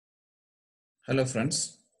Hello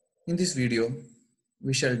friends, in this video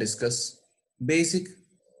we shall discuss basic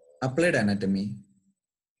applied anatomy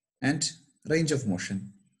and range of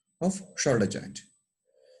motion of shoulder joint.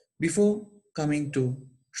 Before coming to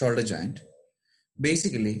shoulder joint,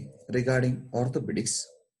 basically regarding orthopedics,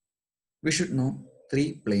 we should know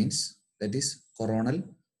three planes, that is coronal,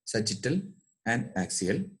 sagittal and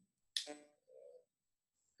axial.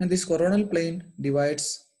 And this coronal plane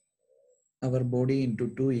divides our body into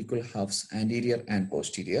two equal halves, anterior and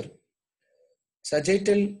posterior.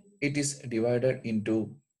 Sagittal, it is divided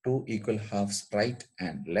into two equal halves, right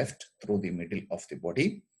and left, through the middle of the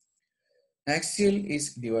body. Axial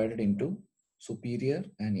is divided into superior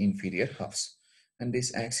and inferior halves. And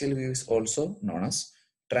this axial view is also known as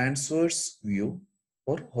transverse view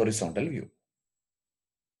or horizontal view.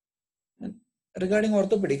 And regarding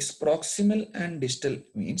orthopedics, proximal and distal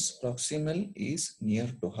means proximal is near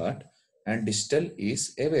to heart and distal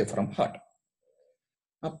is away from heart.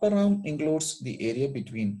 Upper arm includes the area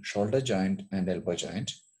between shoulder joint and elbow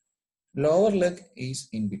joint. Lower leg is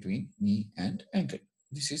in between knee and ankle.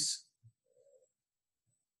 This is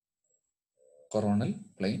coronal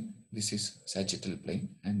plane, this is sagittal plane,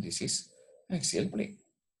 and this is axial plane.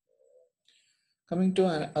 Coming to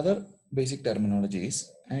another basic terminology is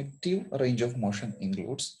active range of motion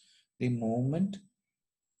includes the movement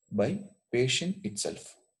by patient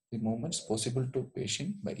itself. The movements possible to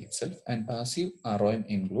patient by itself, and passive ROM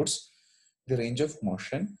includes the range of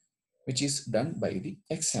motion which is done by the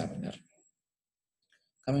examiner.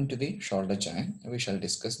 Coming to the shoulder joint, we shall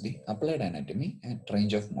discuss the applied anatomy and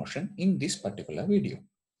range of motion in this particular video.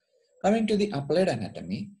 Coming to the applied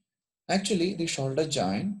anatomy, actually the shoulder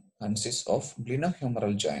joint consists of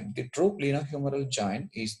glenohumeral joint. The true glenohumeral joint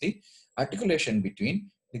is the articulation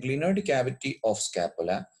between the glenoid cavity of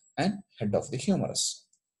scapula and head of the humerus.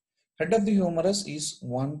 Head of the humerus is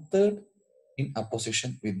 1/3 in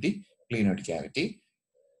opposition with the glenoid cavity.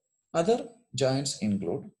 Other joints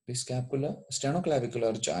include the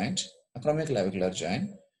sternoclavicular joint, acromioclavicular joint,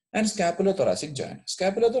 and scapulothoracic joint.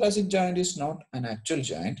 Scapulothoracic joint is not an actual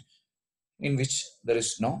joint in which there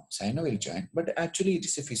is no synovial joint, but actually it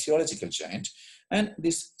is a physiological joint. And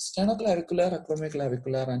this sternoclavicular,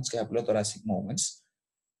 acromioclavicular, and scapulothoracic movements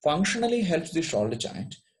functionally helps the shoulder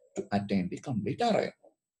joint to attain the complete ROM.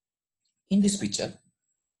 In this picture,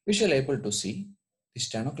 we shall able to see the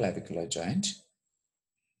sternoclavicular joint,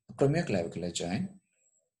 acromioclavicular joint,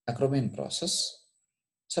 acromion process,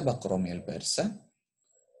 subacromial bursa,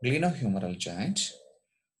 glenohumeral joint,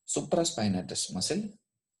 supraspinatus muscle,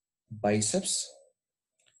 biceps,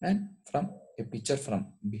 and from a picture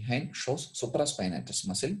from behind shows supraspinatus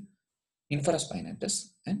muscle,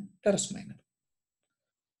 infraspinatus, and teres minor.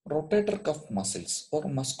 Rotator cuff muscles or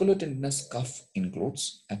musculotendinous cuff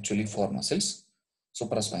includes actually four muscles: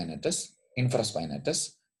 supraspinatus,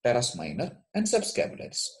 infraspinatus, teres minor, and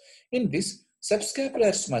subscapularis. In this,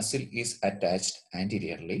 subscapularis muscle is attached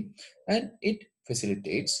anteriorly and it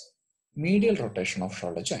facilitates medial rotation of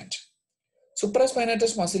shoulder joint.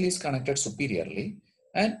 Supraspinatus muscle is connected superiorly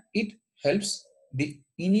and it helps the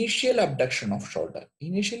initial abduction of shoulder.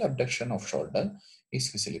 Initial abduction of shoulder is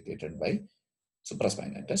facilitated by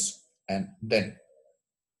supraspinatus, and then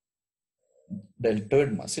the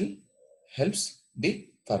deltoid muscle helps the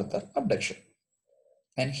further abduction.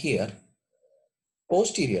 And here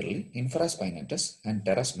posteriorly infraspinatus and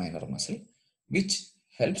teres minor muscle, which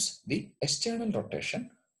helps the external rotation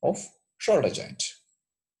of shoulder joint.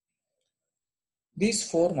 These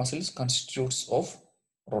four muscles constitutes of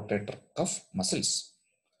rotator cuff muscles.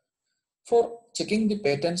 For checking the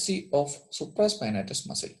patency of supraspinatus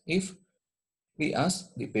muscle, if we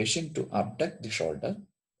ask the patient to abduct the shoulder,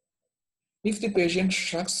 if the patient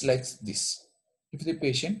shrugs like this, if the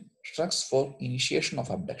patient shrugs for initiation of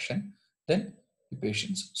abduction, then the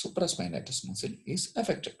patient's supraspinatus muscle is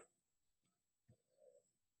affected.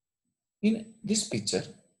 In this picture,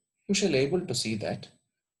 you shall able to see that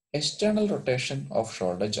external rotation of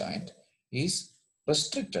shoulder joint is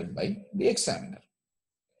restricted by the examiner.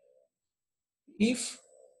 If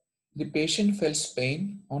the patient feels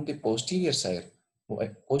pain on the posterior side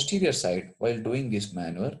while doing this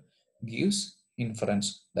maneuver, gives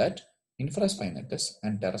inference that infraspinatus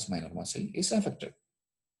and teres minor muscle is affected.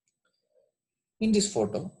 In this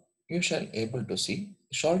photo, you shall able to see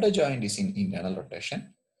the shoulder joint is in internal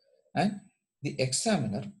rotation and the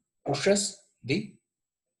examiner pushes the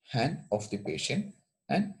hand of the patient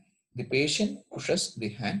and the patient pushes the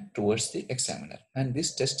hand towards the examiner, and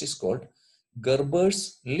this test is called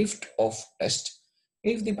Gerber's lift-off test.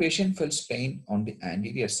 If the patient feels pain on the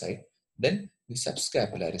anterior side, then the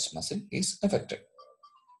subscapularis muscle is affected.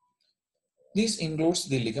 This includes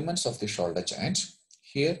the ligaments of the shoulder joint.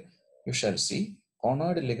 Here you shall see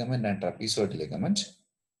conoid ligament and trapezoid ligament,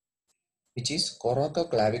 which is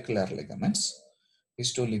coracoclavicular ligaments.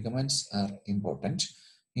 These two ligaments are important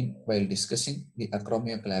while discussing the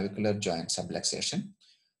acromioclavicular joint subluxation.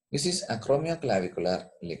 This is acromioclavicular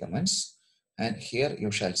ligaments, and here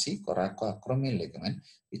you shall see coracoacromial ligament,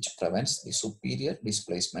 which prevents the superior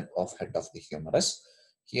displacement of head of the humerus.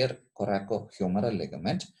 Here coracohumeral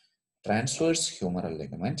ligament, transverse humeral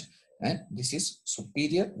ligament, and this is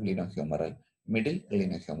superior glenohumeral, middle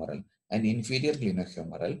glenohumeral, and inferior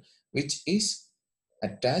glenohumeral, which is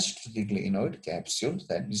attached to the glenoid capsule,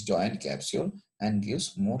 that is joint capsule, and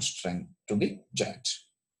gives more strength to the joint.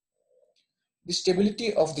 The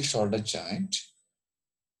stability of the shoulder joint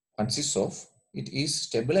consists of, it is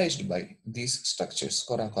stabilized by these structures: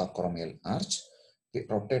 coracoacromial arch, the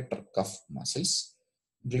rotator cuff muscles,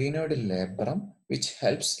 glenoid labrum, which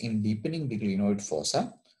helps in deepening the glenoid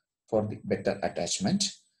fossa for the better attachment,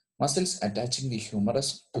 muscles attaching the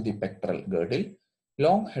humerus to the pectoral girdle,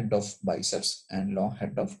 long head of biceps and long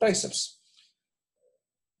head of triceps.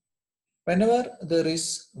 Whenever there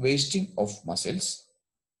is wasting of muscles,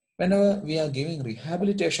 whenever we are giving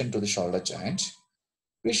rehabilitation to the shoulder joint,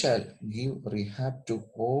 we shall give rehab to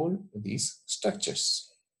all these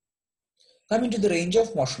structures. Coming to the range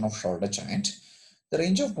of motion of shoulder joint, the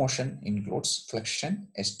range of motion includes flexion,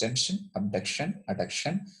 extension, abduction,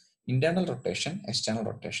 adduction, internal rotation, external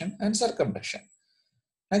rotation, and circumflexion.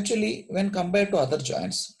 Actually, when compared to other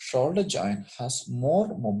joints, shoulder joint has more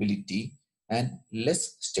mobility and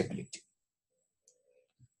less stability.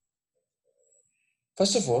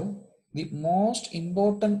 First of all, the most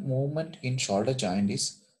important movement in shoulder joint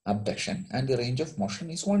is abduction, and the range of motion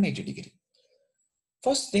is 180 degree.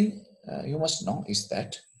 First thing you must know is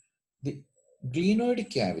that the glenoid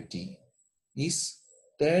cavity is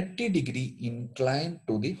 30 degree inclined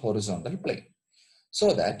to the horizontal plane,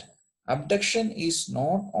 so that abduction is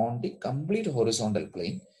not on the complete horizontal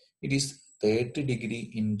plane, it is 30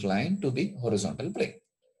 degree inclined to the horizontal plane,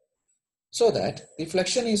 so that the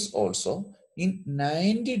flexion is also in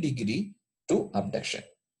 90 degree to abduction,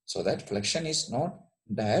 so that flexion is not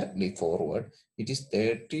directly forward, it is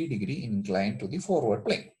 30 degree inclined to the forward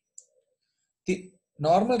plane. The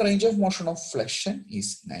normal range of motion of flexion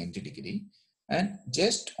is 90 degree, and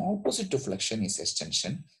just opposite to flexion is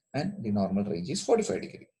extension, and the normal range is 45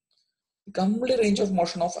 degree. The complete range of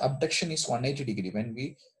motion of abduction is 180 degree. When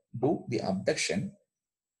we do the abduction,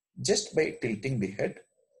 just by tilting the head,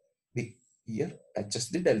 the ear touches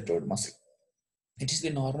the deltoid muscle. It is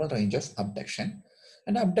the normal range of abduction,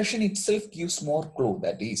 and abduction itself gives more clue.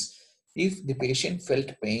 That is, if the patient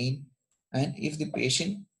felt pain and if the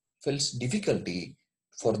patient feels difficulty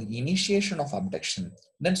for the initiation of abduction,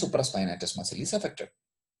 then supraspinatus muscle is affected.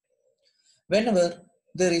 Whenever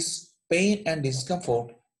there is pain and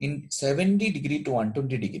discomfort in 70 degree to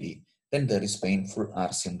 120 degree, then there is painful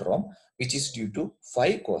R syndrome, which is due to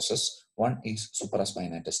 5 causes. One is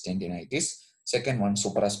supraspinatus tendinitis, second one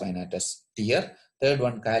supraspinatus tear, third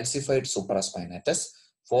one calcified supraspinatus,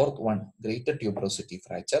 fourth one greater tuberosity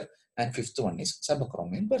fracture, and fifth one is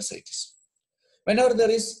subacromial bursitis. Whenever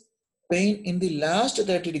there is pain in the last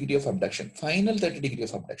 30 degree of abduction, final 30 degree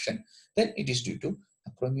of abduction, then it is due to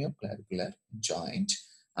acromioclavicular joint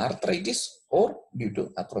arthritis or due to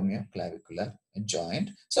acromioclavicular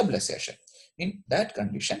joint subluxation. In that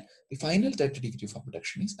condition, the final 30 degree of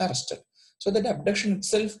abduction is arrested. So that abduction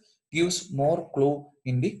itself gives more clue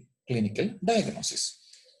in the clinical diagnosis.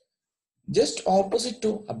 Just opposite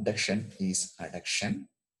to abduction is adduction.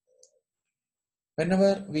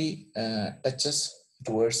 Whenever we touches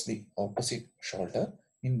towards the opposite shoulder,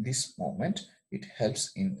 in this moment, it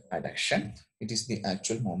helps in adduction. It is the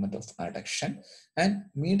actual moment of adduction, and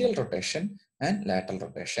medial rotation and lateral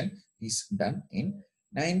rotation is done in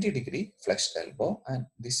 90 degree flexed elbow, and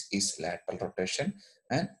this is lateral rotation,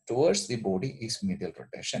 and towards the body is medial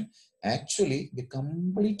rotation. Actually, the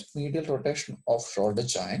complete medial rotation of shoulder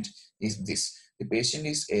joint is this. The patient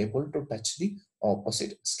is able to touch the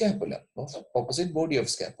opposite scapula, opposite body of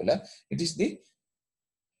scapula. It is the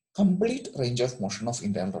complete range of motion of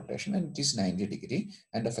internal rotation, and it is 90 degree,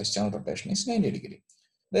 and of external rotation is 90 degree.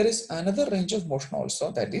 There is another range of motion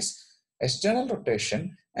also, that is external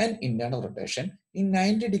rotation and internal rotation in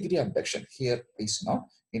 90 degree abduction. Here is not,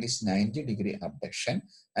 it is 90 degree abduction,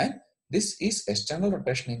 and this is external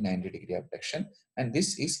rotation in 90 degree abduction, and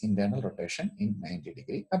this is internal rotation in 90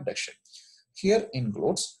 degree abduction. Here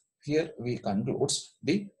we concludes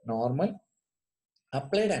the normal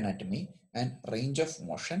applied anatomy and range of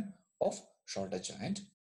motion of shoulder joint.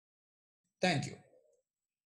 Thank you.